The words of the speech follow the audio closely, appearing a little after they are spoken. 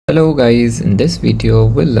Hello guys, in this video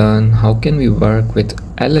we'll learn how can we work with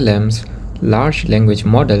LLMs, large language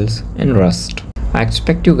models in Rust. I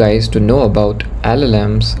expect you guys to know about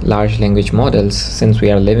LLMs, large language models, since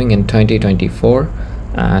we are living in 2024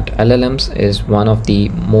 and LLMs is one of the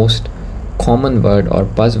most common word or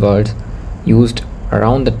buzzwords used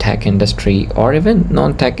around the tech industry or even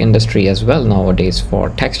non-tech industry as well nowadays for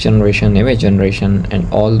text generation, image generation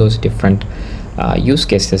and all those different use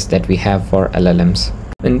cases that we have for LLMs.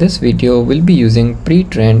 In this video, we'll be using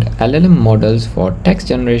pre-trained LLM models for text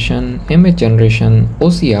generation, image generation,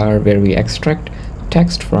 OCR where we extract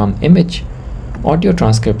text from image, audio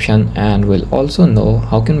transcription, and we'll also know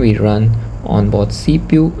how can we run on both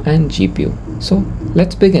CPU and GPU. So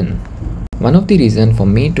let's begin. One of the reasons for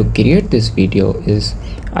me to create this video is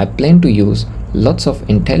I plan to use lots of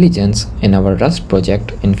intelligence in our Rust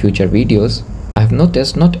project in future videos. I've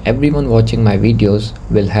noticed not everyone watching my videos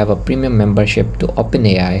will have a premium membership to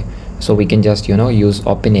OpenAI, so we can just use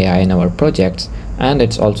OpenAI in our projects, and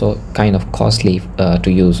it's also kind of costly to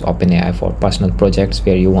use OpenAI for personal projects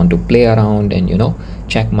where you want to play around and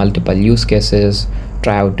check multiple use cases,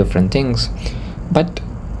 try out different things. But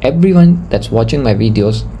everyone that's watching my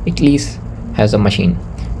videos at least has a machine.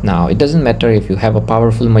 Now it doesn't matter if you have a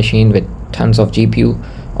powerful machine with tons of GPU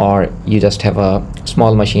or you just have a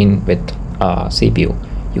small machine with CPU.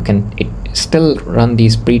 You can still run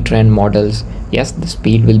these pre-trained models. Yes, the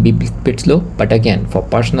speed will be a bit slow, but again, for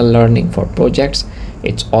personal learning, for projects,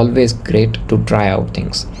 it's always great to try out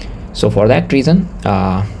things. So for that reason,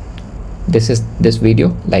 this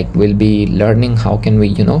video, like, we'll be learning how can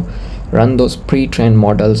we run those pre-trained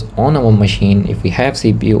models on our machine if we have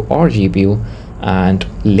CPU or GPU. And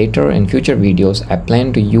later in future videos, I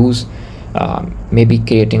plan to use maybe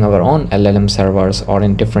creating our own LLM servers or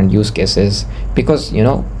in different use cases, because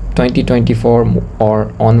 2024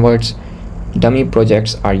 or onwards, dummy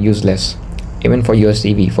projects are useless even for your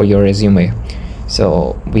CV, for your resume.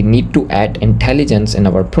 So we need to add intelligence in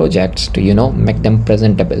our projects to make them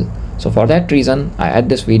presentable. So for that reason, I add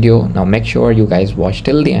this video. Now make sure you guys watch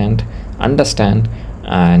till the end, understand,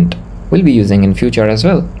 and we'll be using in future as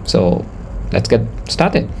well. So let's get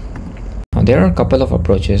started. Now, there are a couple of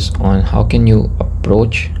approaches on how can you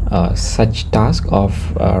approach such task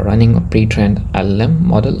of running a pre-trained LLM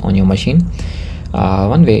model on your machine.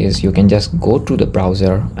 One way is you can just go to the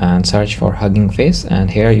browser and search for Hugging Face, and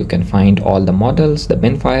here you can find all the models, the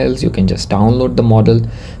bin files. You can just download the model,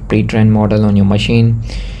 pre-trained model on your machine.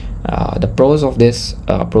 The pros of this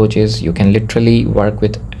approach is you can literally work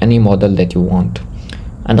with any model that you want,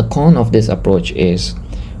 and the con of this approach is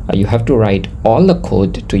you have to write all the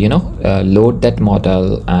code to load that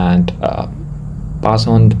model and pass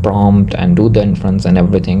on the prompt and do the inference and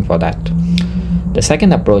everything for that. The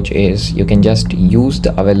second approach is you can just use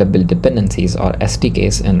the available dependencies or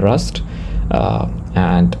SDKs in Rust,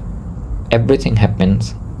 and everything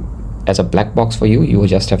happens as a black box for you. You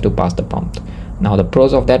just have to pass the prompt. Now the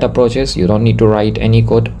pros of that approach is you don't need to write any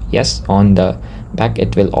code. Yes, on the back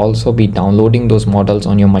it will also be downloading those models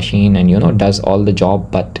on your machine and does all the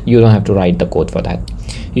job, but you don't have to write the code for that.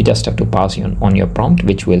 You just have to pass on your prompt,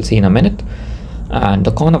 which we'll see in a minute. And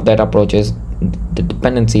the con of that approach is the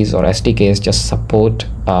dependencies or SDKs just support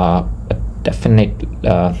a definite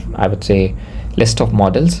I would say list of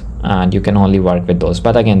models, and you can only work with those.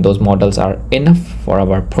 But again, those models are enough for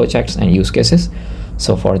our projects and use cases.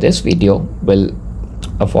 So for this video, we'll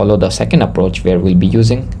follow the second approach where we'll be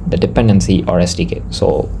using the dependency or SDK.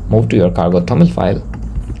 So move to your cargo YAML file.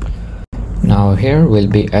 Now here we'll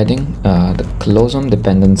be adding the Closum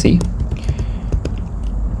dependency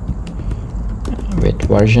with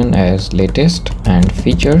version as latest, and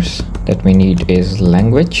features that we need is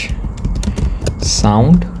language,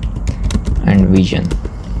 sound, and vision.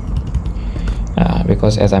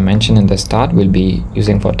 Because as I mentioned in the start, we'll be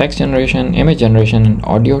using for text generation, image generation,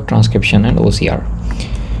 audio transcription, and OCR.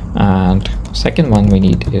 And second one we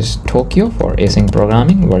need is Tokyo for async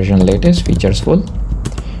programming, version latest, features full.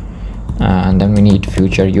 And then we need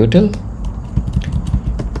future util.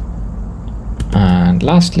 And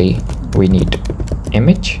lastly, we need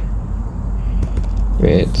image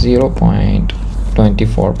with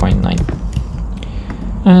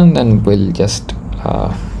 0.24.9. And then we'll just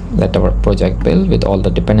let our project build with all the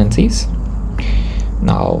dependencies.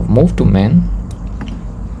 Now move to main,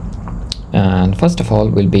 and first of all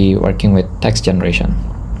we'll be working with text generation.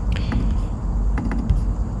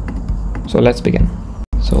 So let's begin.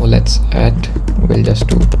 So let's add, we'll just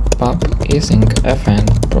do pub async fn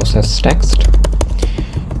process text,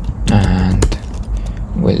 and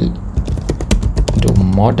we'll do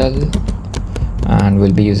model, and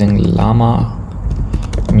we'll be using llama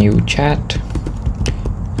mu chat,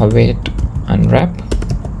 await, unwrap.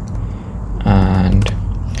 And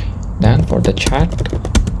then for the chat,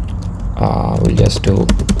 we'll just do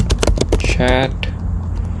chat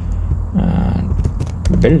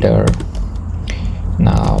and builder.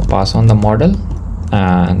 Now pass on the model,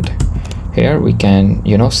 and here we can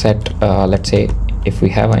set let's say if we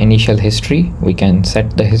have an initial history, we can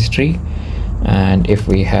set the history, and if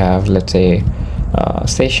we have, let's say,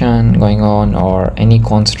 session going on or any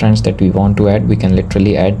constraints that we want to add, we can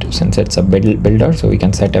literally add, since it's a builder, so we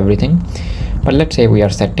can set everything. But let's say we are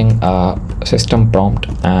setting a system prompt,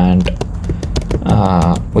 and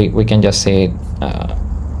we can just say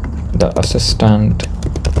the assistant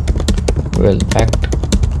will act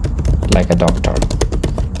like a doctor.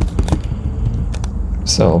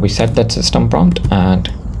 So we set that system prompt, and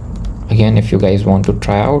again, if you guys want to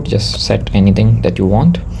try out, just set anything that you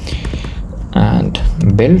want and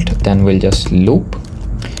build. Then we'll just loop,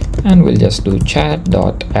 and we'll just do chat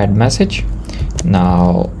dot add message.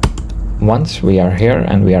 Now once we are here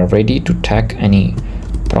and we are ready to tag any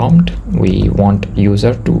prompt, we want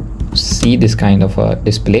user to see this kind of a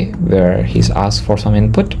display where he's asked for some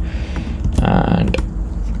input, and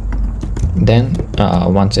then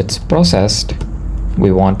once it's processed, we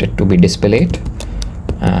want it to be displayed,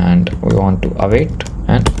 and we want to await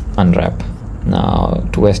and unwrap. Now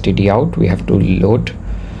to std out, we have to load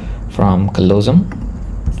from Colosseum.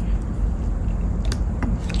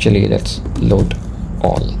 Actually, let's load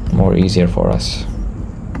all, more easier for us.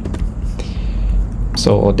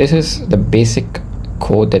 So this is the basic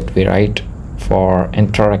code that we write for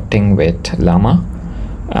interacting with Llama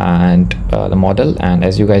and the model, and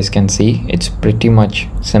as you guys can see, it's pretty much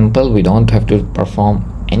simple. We don't have to perform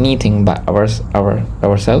anything by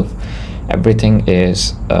ourselves. Everything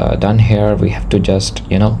is done here. We have to just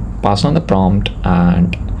pass on the prompt,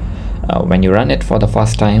 and when you run it for the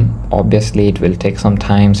first time, obviously it will take some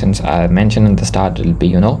time, since I mentioned in the start, it will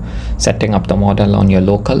be setting up the model on your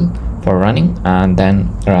local for running, and then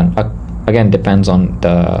run. Again, depends on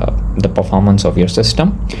the performance of your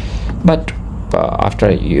system, but after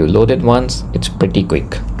you load it once, it's pretty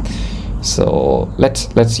quick. So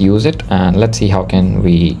let's use it, and let's see how can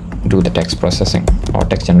we do the text processing or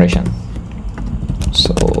text generation.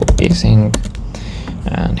 So async,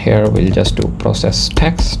 and here we'll just do process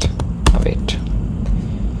text, await.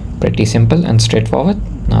 Pretty simple and straightforward.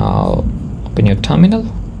 Now open your terminal.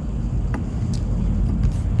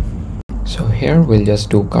 So here we'll just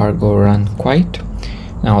do cargo run quite.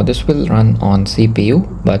 Now this will run on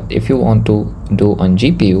CPU, but if you want to do on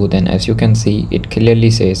GPU, then as you can see, it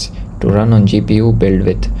clearly says to run on GPU, build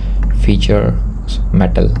with feature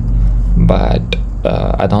metal. But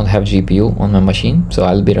I don't have GPU on my machine, so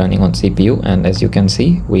I'll be running on CPU, and as you can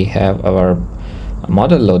see, we have our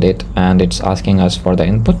model loaded, and it's asking us for the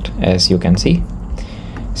input, as you can see.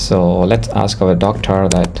 So let's ask our doctor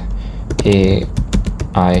that, hey,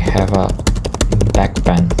 I have a back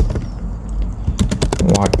pain,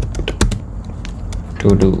 what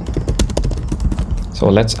to do? So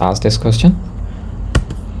let's ask this question.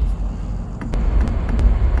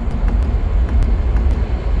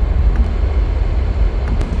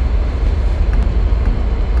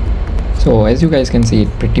 So as you guys can see,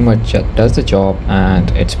 it pretty much does the job, and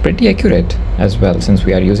it's pretty accurate as well, since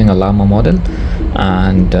we are using a Llama model.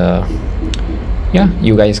 And yeah,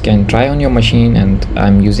 you guys can try on your machine, and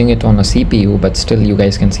I'm using it on a CPU, but still you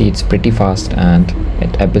guys can see it's pretty fast, and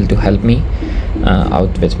it's able to help me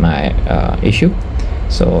out with my issue.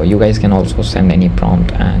 So you guys can also send any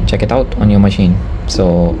prompt and check it out on your machine.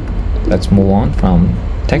 So let's move on from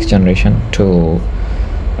text generation to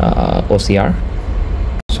OCR.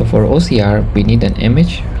 So for OCR, we need an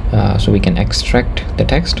image so we can extract the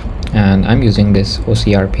text, and I'm using this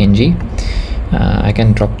OCR PNG. I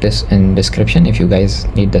can drop this in description if you guys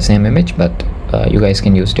need the same image, but you guys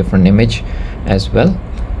can use different image as well.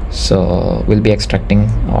 So we'll be extracting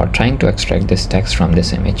or trying to extract this text from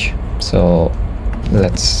this image. So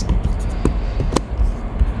let's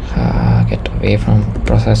get away from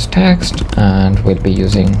process text, and we'll be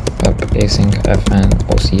using pub async fn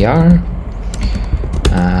OCR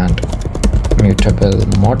and mutable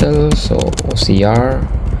model, so OCR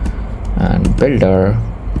and builder,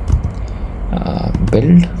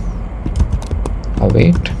 build,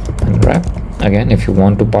 await, and wrap. Again, if you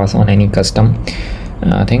want to pass on any custom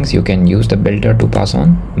things, you can use the builder to pass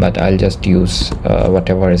on, but I'll just use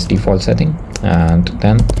whatever is default setting. And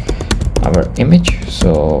then our image,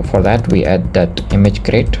 so for that we add that image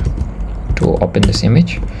crate to open this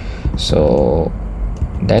image. So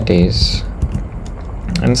that is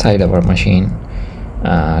inside our machine,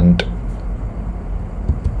 and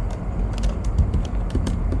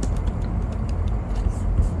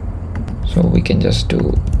So we can just do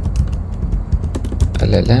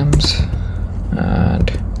LLMs and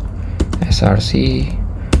src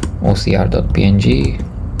ocr.png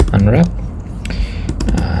unwrap,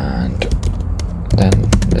 and then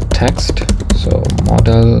the text, so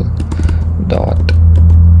model dot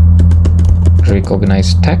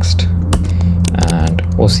recognize text, and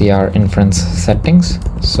OCR inference settings,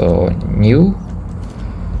 so new,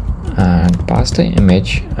 and pass the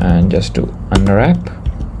image and just do unwrap.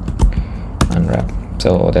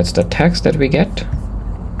 So that's the text that we get,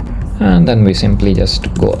 and then we simply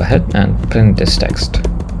just go ahead and print this text.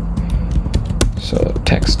 So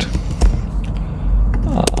text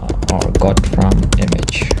or got from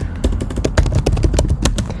image.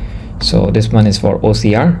 So this one is for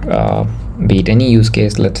OCR, be it any use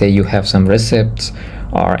case. Let's say you have some receipts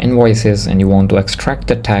or invoices and you want to extract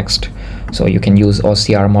the text, so you can use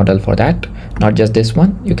OCR model for that. Not just this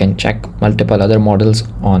one, you can check multiple other models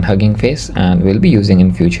on Hugging Face, and we'll be using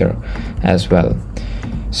in future as well.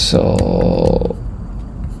 So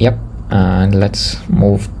yep, and let's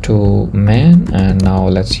move to main, and now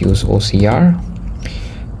let's use OCR,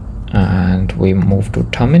 and we move to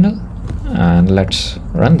terminal, and let's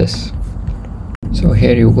run this. So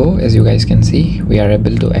here you go, as you guys can see, we are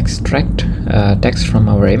able to extract text from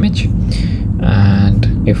our image,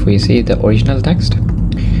 and if we see the original text,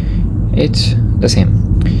 it's the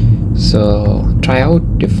same. So try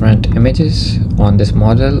out different images on this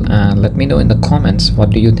model and let me know in the comments what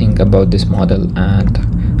do you think about this model and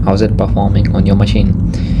how's it performing on your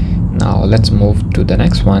machine. Now let's move to the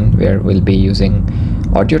next one, where we'll be using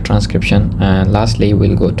audio transcription, and lastly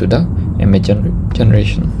we'll go to the image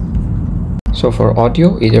generation. So for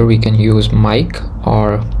audio, either we can use mic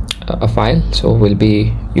or a file, so we'll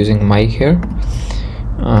be using mic here,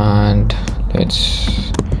 and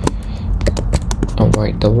let's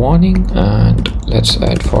avoid the warning, and let's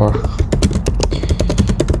add for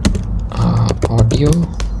audio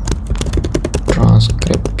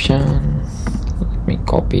transcription. Let me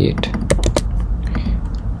copy it,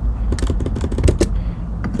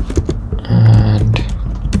 and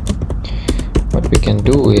what we can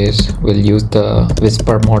do is we'll use the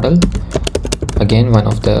Whisper model, again one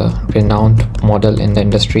of the renowned model in the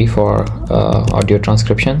industry for audio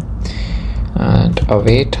transcription, and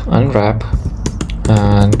await unwrap,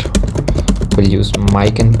 and we'll use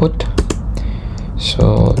mic input,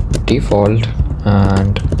 so default,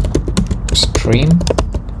 and stream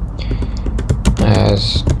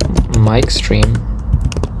as mic stream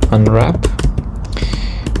unwrap,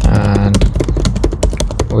 and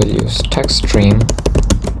we'll use text stream,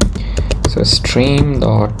 so stream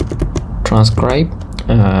dot transcribe,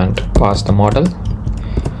 and pass the model,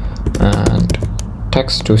 and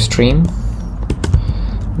text to stream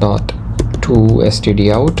dot to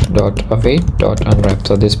stdout dot await dot unwrap.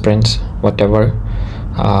 So this prints whatever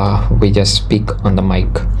we just speak on the mic.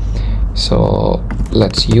 So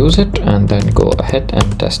let's use it and then go ahead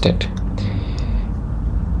and test it.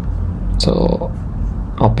 So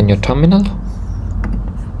open your terminal.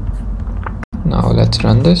 Now let's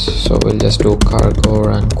run this. So we'll just do cargo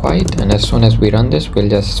run quiet, and as soon as we run this, we'll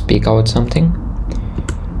just speak out something.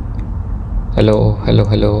 Hello, hello,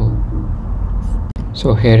 hello.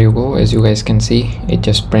 So here you go, as you guys can see, it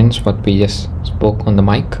just prints what we just spoke on the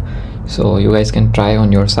mic. So you guys can try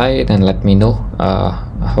on your side and let me know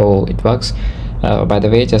how it works. By the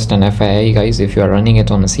way, just an FYI guys, if you are running it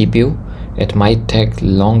on a CPU, it might take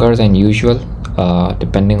longer than usual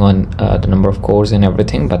depending on the number of cores and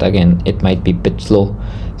everything, but again it might be a bit slow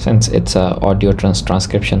since it's a audio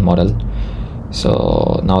transcription model.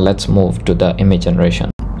 So now let's move to the image generation.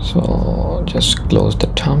 So just close the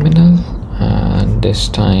terminal, and this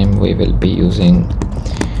time we will be using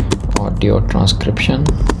audio transcription,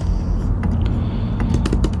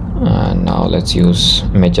 and now let's use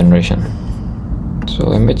image generation.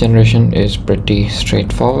 So image generation is pretty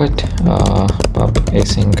straightforward. Pub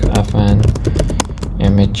async fn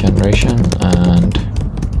image generation, and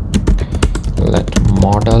let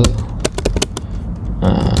model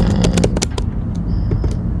and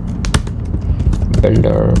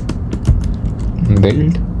builder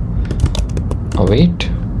build await.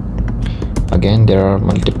 Again, there are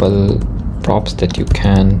multiple props that you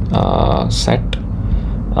can set,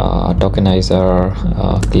 tokenizer,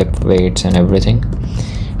 clip weights and everything,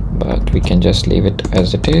 but we can just leave it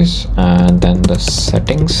as it is. And then the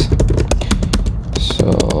settings,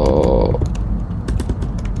 so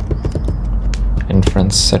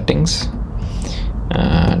inference settings,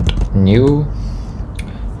 and new,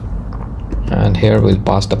 and here we'll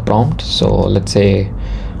pass the prompt. So let's say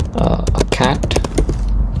a cat,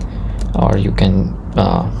 or you can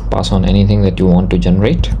pass on anything that you want to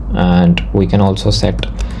generate, and we can also set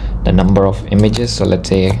the number of images. So let's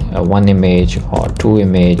say one image or two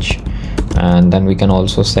image, and then we can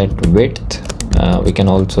also set width, we can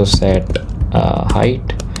also set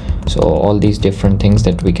height. So all these different things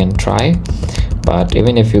that we can try. But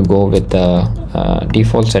even if you go with the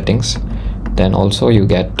default settings, then also you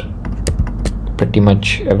get pretty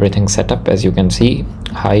much everything set up. As you can see,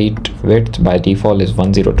 height, width by default is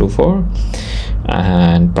 1024,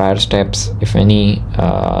 and prior steps, if any,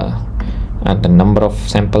 and the number of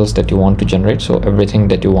samples that you want to generate. So everything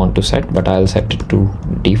that you want to set, but I'll set it to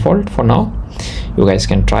default for now. You guys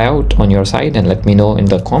can try out on your side and let me know in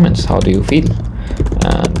the comments how do you feel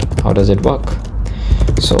and how does it work.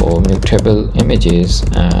 So mutable images,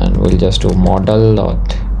 and we'll just do model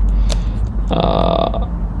dot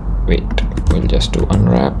we'll just do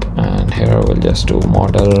unwrap, and here we'll just do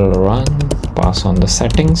model run, pass on the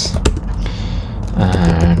settings,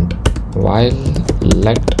 and while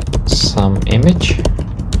let some images,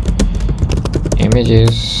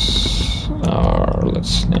 or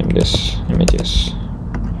let's name this images,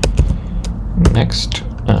 next,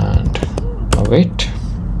 and await.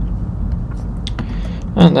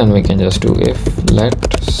 And then we can just do if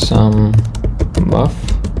let some buff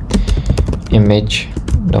image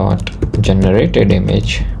dot generated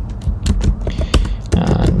image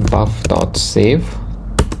and buff dot save,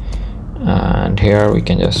 and here we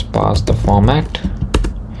can just pass the format.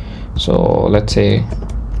 So let's say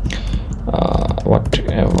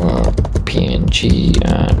whatever png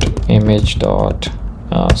and image dot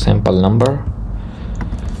sample number.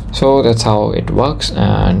 So that's how it works,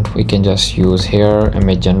 and we can just use here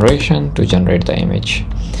image generation to generate the image.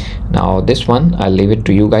 Now this one I'll leave it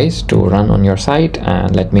to you guys to run on your site,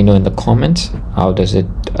 and let me know in the comments how does it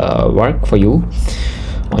work for you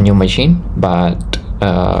on your machine. But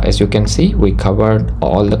as you can see, we covered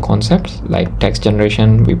all the concepts like text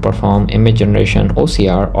generation, we perform image generation,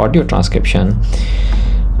 OCR, audio transcription,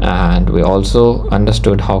 and we also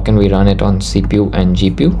understood how can we run it on CPU and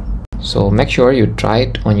GPU. So make sure you try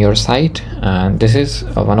it on your site, and this is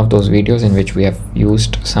one of those videos in which we have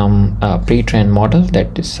used some pre-trained model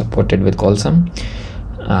that is supported with Colsum,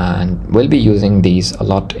 and we'll be using these a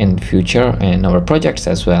lot in future in our projects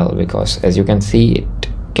as well, because as you can see, it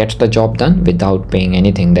gets the job done without paying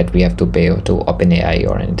anything that we have to pay to OpenAI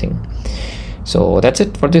or anything. So that's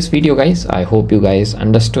it for this video, guys. I hope you guys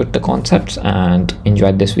understood the concepts and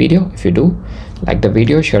enjoyed this video. If you do, like the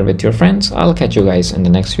video, share with your friends. I'll catch you guys in the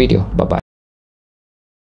next video. Bye bye.